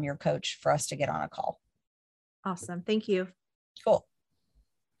message from your coach for us to get on a call. Awesome. Thank you. Cool.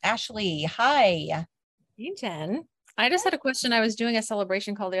 Ashley, hi. Hey, Jen. I just had a question. I was doing a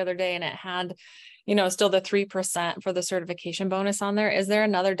celebration call the other day and it had, still the 3% for the certification bonus on there. Is there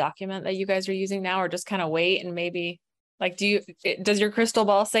another document that you guys are using now, or just kind of wait and maybe does your crystal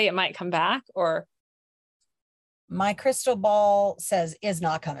ball say it might come back, or? My crystal ball says is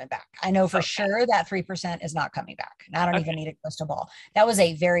not coming back. I know for sure that 3% is not coming back. And I don't even need a crystal ball. That was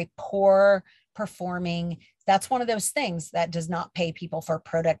a very poor performing. That's one of those things that does not pay people for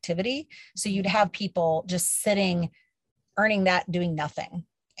productivity. So you'd have people just sitting, earning that, doing nothing.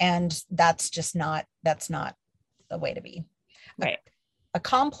 And that's not the way to be. Right. A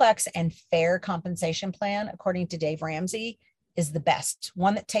complex and fair compensation plan, according to Dave Ramsey, is the best.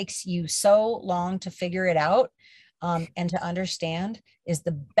 One that takes you so long to figure it out and to understand is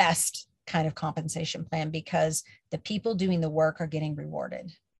the best kind of compensation plan because the people doing the work are getting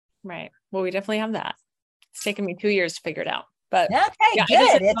rewarded. Right. Well, we definitely have that. It's taken me 2 years to figure it out, but okay, yeah, good.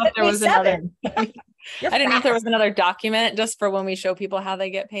 I didn't know if there was another document just for when we show people how they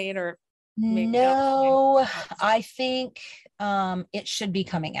get paid, or maybe no, I think it should be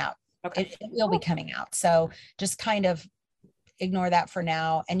coming out. Okay. It will be coming out. So just kind of ignore that for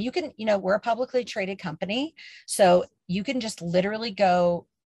now. And you can, we're a publicly traded company. So you can just literally go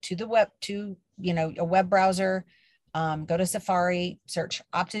to the web, to, a web browser, go to Safari, search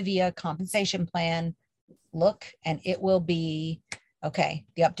Optavia compensation plan, look, and it will be, okay,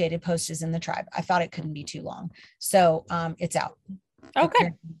 the updated post is in the tribe. I thought it couldn't be too long. So it's out.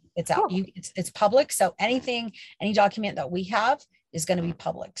 Okay. It's out. Cool. It's public. So any document that we have is going to be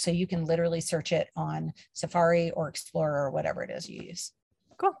public. So you can literally search it on Safari or Explorer or whatever it is you use.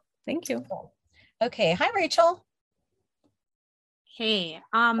 Cool. Thank you. Cool. Okay. Hi, Rachel. Hey,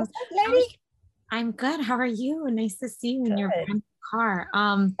 What's up, lady? I'm good. How are you? Nice to see you in your car.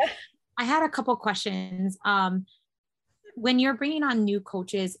 I had a couple questions. When you're bringing on new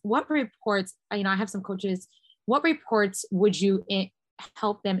coaches, what reports, I have some coaches, what reports would you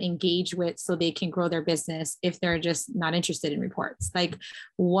help them engage with so they can grow their business if they're just not interested in reports? Like,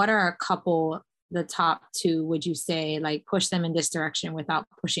 what are a couple the top two would you say, like push them in this direction without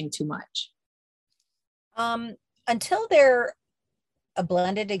pushing too much? Until they're a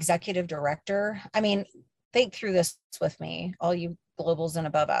blended executive director, I mean, think through this with me, all you globals and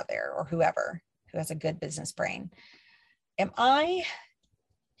above out there, or whoever who has a good business brain. Am I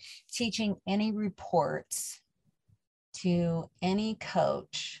teaching any reports to any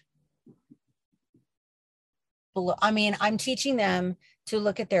coach below? I mean, I'm teaching them to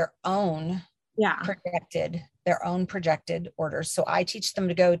look at their own projected orders. So I teach them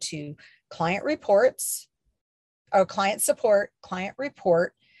to go to client reports or client support, client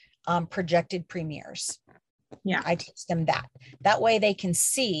report, projected premiers. Yeah. I teach them that. That way they can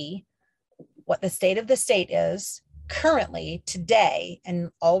see what the state of the state is currently today, and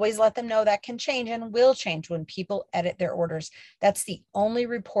always let them know that can change and will change when people edit their orders. That's the only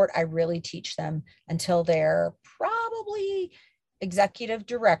report I really teach them until they're probably executive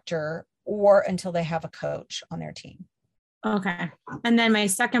director or until they have a coach on their team. Okay. And then my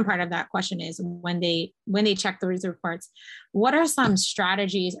second part of that question is when they check those reports, what are some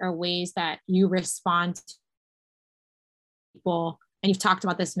strategies or ways that you respond to people? And you've talked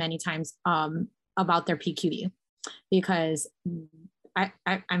about this many times about their PQV, because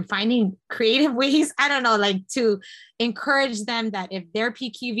I'm finding creative ways, I don't know, like to encourage them that if their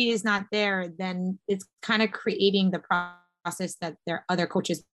PQV is not there, then it's kind of creating the process that their other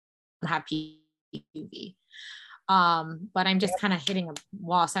coaches have PQV. But I'm just kind of hitting a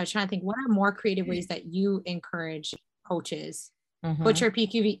wall. So I was trying to think, what are more creative ways that you encourage coaches put your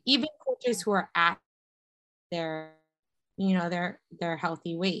PQV, even coaches who are at their, you know, their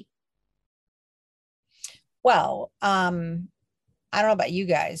healthy weight? Well, I don't know about you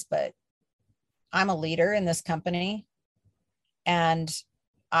guys, but I'm a leader in this company, and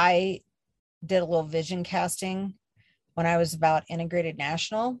I did a little vision casting when I was about Integrated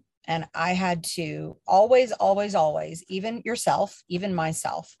National. And I had to always, even yourself, even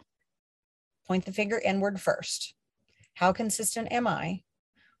myself, point the finger inward first. How consistent am I?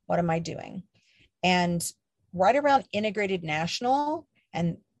 What am I doing? And right around Integrated National,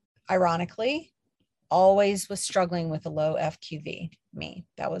 and ironically, always was struggling with a low FQV.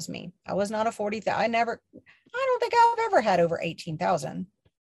 That was me. I was not a 40,000. I don't think I've ever had over 18,000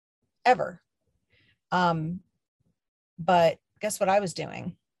 ever. But guess what I was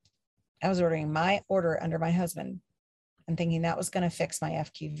doing? I was ordering my order under my husband and thinking that was going to fix my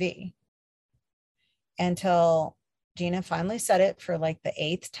FQV, until Gina finally said it for like the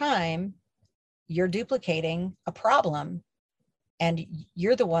 8th time. You're duplicating a problem and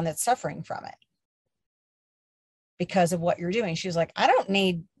you're the one that's suffering from it because of what you're doing. She was like, I don't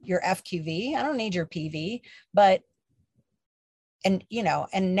need your FQV. I don't need your PV, and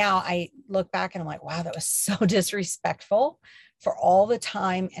now I look back and I'm like, wow, that was so disrespectful for all the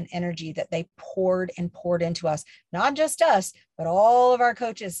time and energy that they poured into us, not just us, but all of our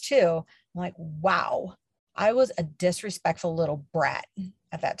coaches too. I'm like, wow, I was a disrespectful little brat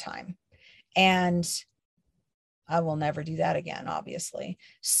at that time. And I will never do that again, obviously.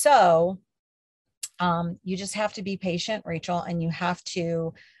 So you just have to be patient, Rachel, and you have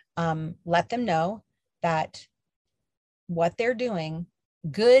to let them know that what they're doing,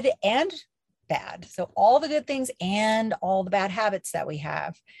 good and bad. So all the good things and all the bad habits that we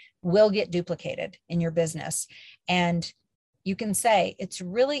have will get duplicated in your business. And you can say, it's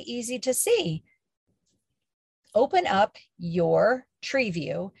really easy to see. Open up your tree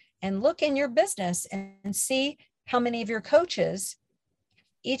view and look in your business and see how many of your coaches,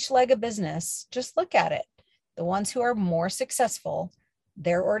 each leg of business, just look at it. The ones who are more successful,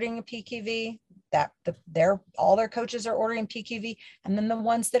 they're ordering a PQV, all their coaches are ordering PQV. And then the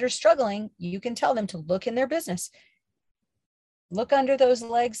ones that are struggling, you can tell them to look in their business. Look under those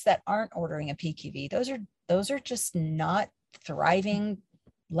legs that aren't ordering a PQV. Those are just not thriving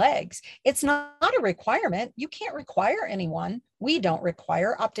legs. It's not a requirement. You can't require anyone. We don't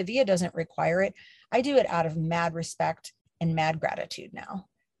require. Optavia doesn't require it. I do it out of mad respect and mad gratitude now.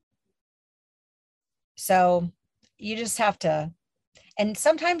 So you just have to, and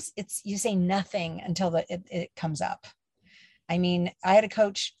sometimes you say nothing until it comes up. I mean, I had a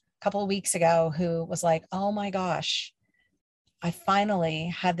coach a couple of weeks ago who was like, oh my gosh, I finally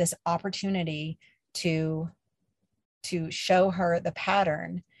had this opportunity to show her the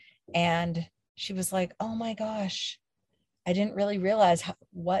pattern. And she was like, oh my gosh, I didn't really realize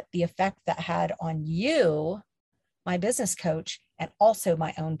what the effect that had on you, my business coach, and also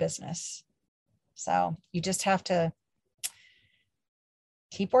my own business. So you just have to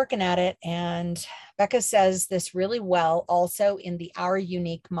keep working at it. And Becca says this really well also in the Our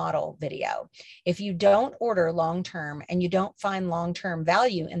Unique Model video. If you don't order long-term and you don't find long-term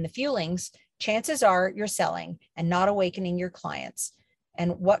value in the fuelings, chances are you're selling and not awakening your clients.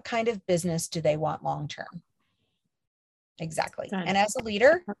 And what kind of business do they want long-term? Exactly. Good. And as a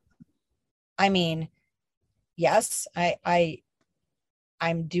leader, I mean, yes,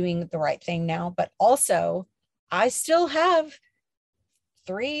 I'm doing the right thing now, but also I still have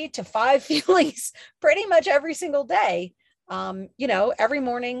 3 to 5 feelings pretty much every single day. Every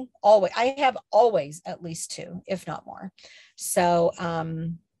morning, always, I have always at least 2, if not more. So,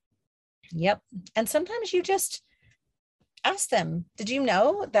 yep. And sometimes you just ask them, did you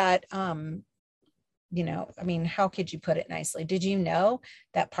know that, how could you put it nicely? Did you know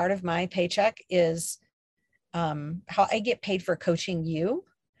that part of my paycheck is, how I get paid for coaching you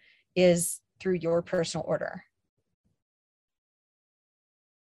is through your personal order?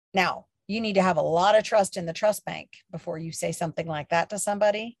 Now, you need to have a lot of trust in the trust bank before you say something like that to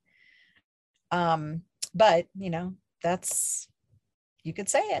somebody. But that's, you could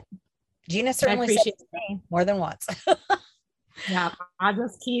say it. Gina certainly said it to me more than once. Yeah, I'll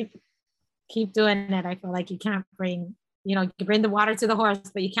just keep doing it. I feel like you can't bring, you bring the water to the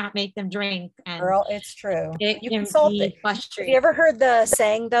horse, but you can't make them drink. And girl, it's true. It You can consult be it. frustrating. Have you ever heard the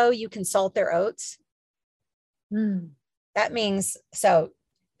saying though, you consult their oats? Mm. That means, so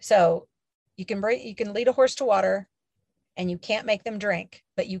you can lead a horse to water and you can't make them drink,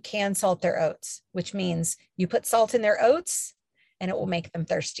 but you can salt their oats, which means you put salt in their oats and it will make them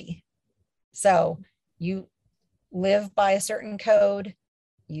thirsty. So you live by a certain code,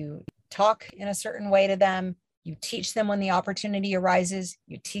 you talk in a certain way to them, you teach them when the opportunity arises,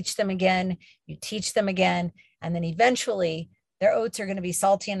 you teach them again, you teach them again, and then eventually their oats are going to be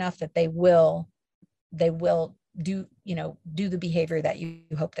salty enough that they will do the behavior that you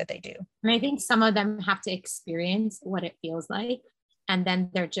hope that they do. And I think some of them have to experience what it feels like, and then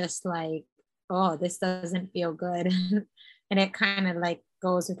they're just like, oh, this doesn't feel good. And it kind of like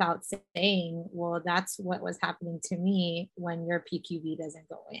goes without saying, well, that's what was happening to me when your PQV doesn't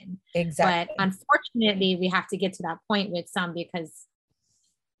go in. Exactly. But unfortunately, we have to get to that point with some because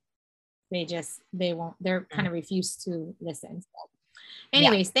they're kind of refuse to listen. So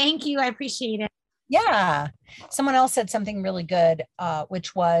anyways, Thank you. I appreciate it. Yeah. Someone else said something really good,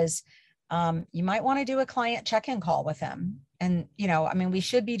 which was, you might want to do a client check-in call with them. And, we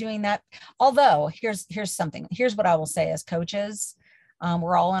should be doing that. Although here's what I will say as coaches,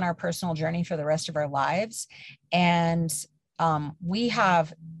 we're all on our personal journey for the rest of our lives. And we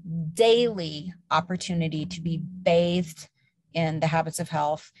have daily opportunity to be bathed in the habits of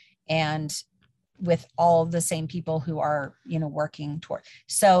health and with all the same people who are,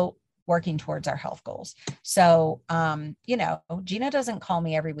 working towards our health goals. So, Gina doesn't call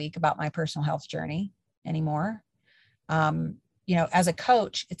me every week about my personal health journey anymore. As a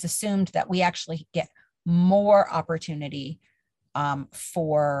coach, it's assumed that we actually get more opportunity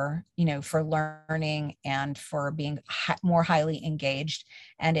for learning and for being more highly engaged.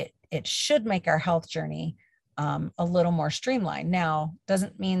 And it should make our health journey a little more streamlined. Now,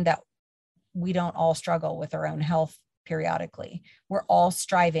 doesn't mean that we don't all struggle with our own health periodically. We're all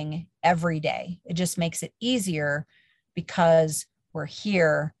striving every day. It just makes it easier because we're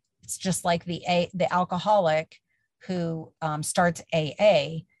here. It's just like the alcoholic who starts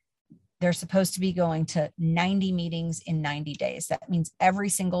AA. They're supposed to be going to 90 meetings in 90 days. That means every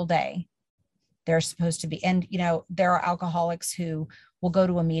single day they're supposed to be. And, there are alcoholics who will go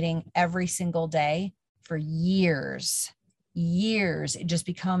to a meeting every single day for years. It just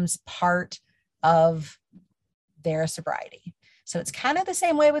becomes part of their sobriety. So it's kind of the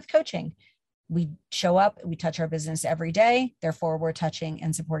same way with coaching. We show up, we touch our business every day. Therefore, we're touching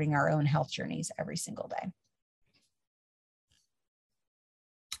and supporting our own health journeys every single day.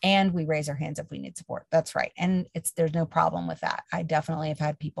 And we raise our hands if we need support. That's right. And there's no problem with that. I definitely have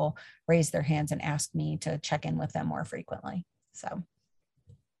had people raise their hands and ask me to check in with them more frequently. So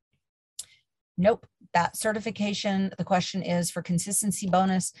nope, that certification, the question is for consistency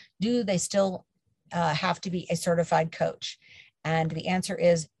bonus, do they still have to be a certified coach? And the answer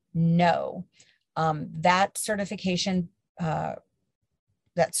is no. That certification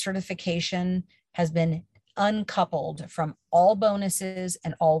has been uncoupled from all bonuses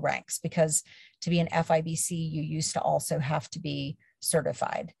and all ranks, because to be an FIBC, you used to also have to be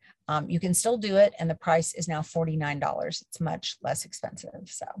certified. You can still do it, and the price is now $49. It's much less expensive.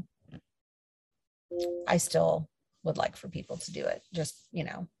 So I still would like for people to do it, just,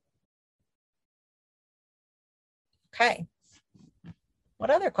 Okay. What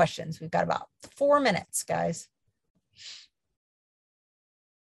other questions? We've got about 4 minutes, guys.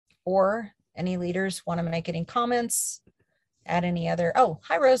 Or any leaders want to make any comments, add any other? Oh,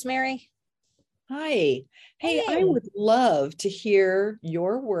 hi, Rosemary. Hi. Hey, I would love to hear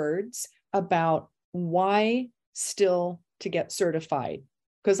your words about why still to get certified?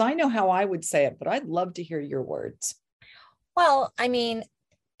 Because I know how I would say it, but I'd love to hear your words. Well, I mean,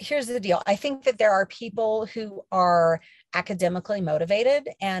 here's the deal. I think that there are people who are academically motivated.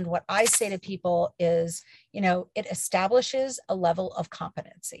 And what I say to people is, it establishes a level of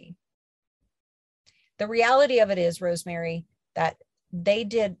competency. The reality of it is, Rosemary, that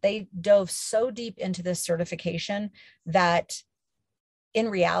they dove so deep into this certification that in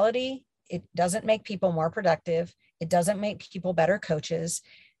reality, it doesn't make people more productive. It doesn't make people better coaches.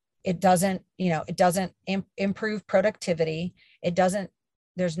 It doesn't improve productivity.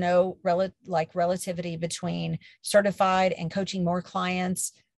 There's no relativity between certified and coaching more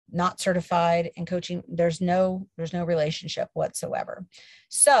clients, not certified and coaching. There's no relationship whatsoever.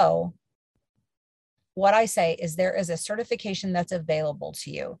 So what I say is there is a certification that's available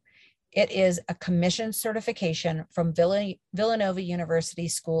to you. It is a commissioned certification from Villanova University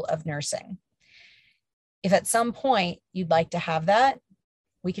School of Nursing. If at some point you'd like to have that,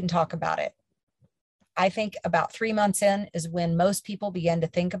 we can talk about it. I think about 3 months in is when most people begin to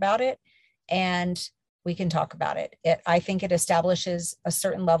think about it, and we can talk about it. I think it establishes a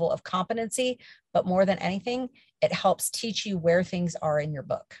certain level of competency, but more than anything, it helps teach you where things are in your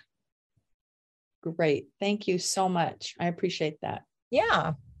book. Great. Thank you so much. I appreciate that.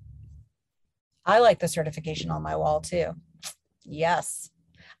 Yeah. I like the certification on my wall too. Yes.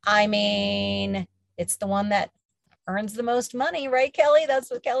 I mean, it's the one that earns the most money, right, Kelly? That's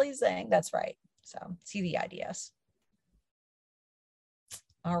what Kelly's saying. That's right. So see the ideas.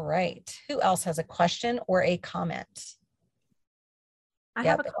 All right. Who else has a question or a comment? I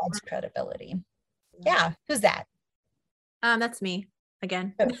have a comment. Adds credibility. Yeah. Who's that? That's me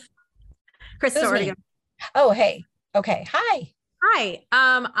again. Oh. Krista. Oh, hey. Okay. Hi. Hi.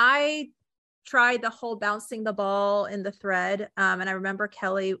 I tried the whole bouncing the ball in the thread. And I remember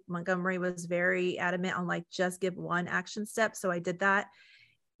Kelly Montgomery was very adamant on just give one action step. So I did that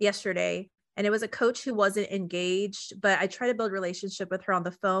yesterday. And it was a coach who wasn't engaged, but I tried to build a relationship with her on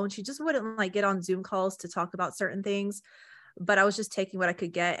the phone. She just wouldn't get on Zoom calls to talk about certain things, but I was just taking what I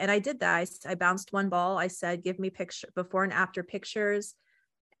could get. And I did that. I bounced one ball. I said, give me picture before and after pictures,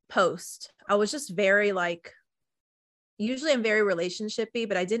 post. I was just very usually I'm very relationshipy,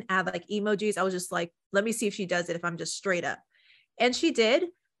 but I didn't add emojis. I was just let me see if she does it if I'm just straight up. And she did.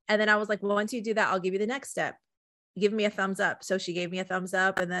 And then I was like, well, once you do that, I'll give you the next step. Give me a thumbs up. So she gave me a thumbs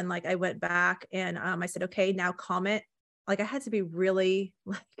up. And then I went back and I said, okay, now comment. I had to be really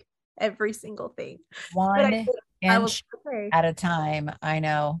every single thing. One inch at a time. I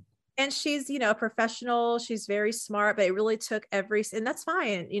know. And she's, a professional. She's very smart, but it really took and that's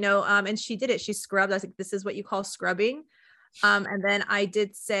fine, and she did it. She scrubbed. I think this is what you call scrubbing. And then I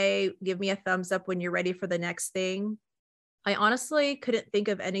did say, give me a thumbs up when you're ready for the next thing. I honestly couldn't think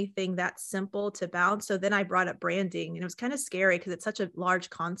of anything that simple to bounce. So then I brought up branding, and it was kind of scary because it's such a large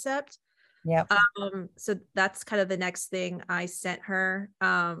concept. Yeah. So that's kind of the next thing I sent her.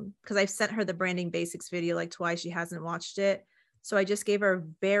 Because I've sent her the branding basics video twice. She hasn't watched it. So I just gave her a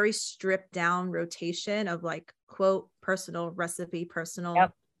very stripped down rotation of quote, personal recipe,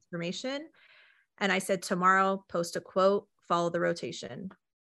 personal information. And I said, tomorrow, post a quote, follow the rotation,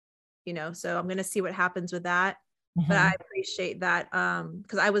 so I'm going to see what happens with that. Mm-hmm. But I appreciate that.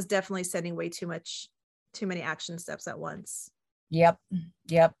 Cause I was definitely sending way too many action steps at once. Yep.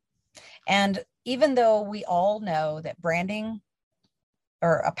 And even though we all know that branding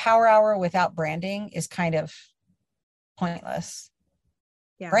or a power hour without branding is kind of pointless.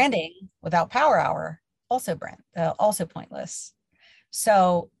 Yeah. Branding without power hour also pointless.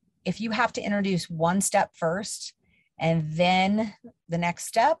 So if you have to introduce one step first and then the next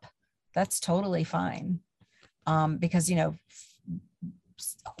step, that's totally fine. Because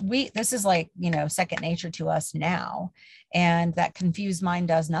this is second nature to us now, and that confused mind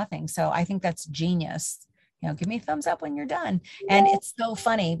does nothing. So I think that's genius. Give me a thumbs up when you're done. And it's so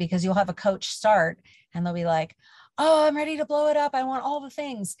funny because you'll have a coach start and they'll be like, oh, I'm ready to blow it up. I want all the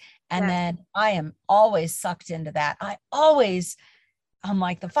things. And then I am always sucked into that. I'm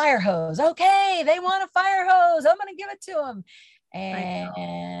like the fire hose. Okay, they want a fire hose. I'm going to give it to them.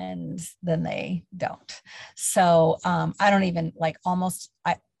 And then they don't. So I don't even I almost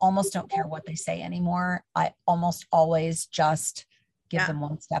don't care what they say anymore. I almost always just give them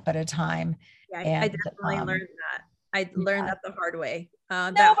one step at a time. Yeah, and, I definitely learned that. I learned that the hard way.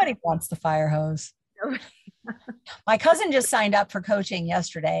 Nobody wants the fire hose. My cousin just signed up for coaching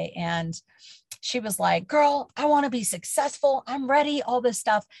yesterday, and she was like, girl, I want to be successful. I'm ready, all this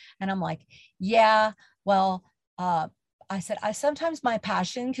stuff. And I'm like, yeah, well, I said, sometimes my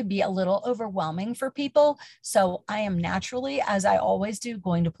passion can be a little overwhelming for people. So I am naturally, as I always do,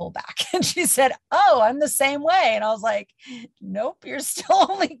 going to pull back. And she said, oh, I'm the same way. And I was like, nope, you're still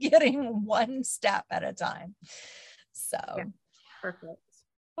only getting one step at a time. So Yeah, perfect.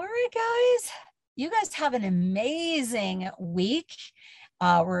 All right, guys, you guys have an amazing week.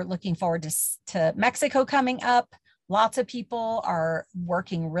 We're looking forward to Mexico coming up. Lots of people are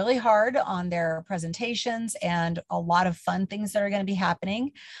working really hard on their presentations and a lot of fun things that are going to be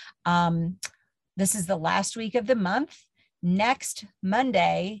happening. This is the last week of the month. Next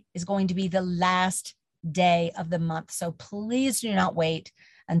Monday is going to be the last day of the month. So please do not wait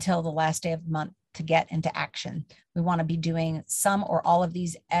until the last day of the month to get into action. We want to be doing some or all of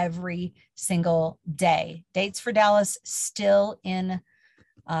these every single day. Dates for Dallas still in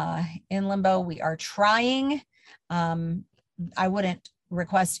limbo. We are trying. I wouldn't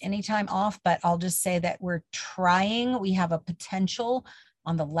request any time off, but I'll just say that we're trying. We have a potential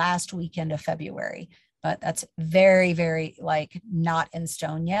on the last weekend of February, but that's very, very like not in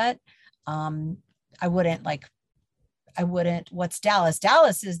stone yet. What's Dallas?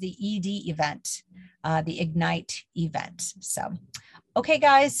 Dallas is the ED event, the Ignite event. So, okay,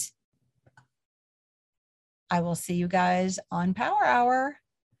 guys, I will see you guys on Power Hour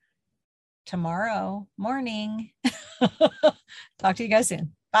tomorrow morning. Talk to you guys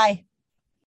soon. Bye.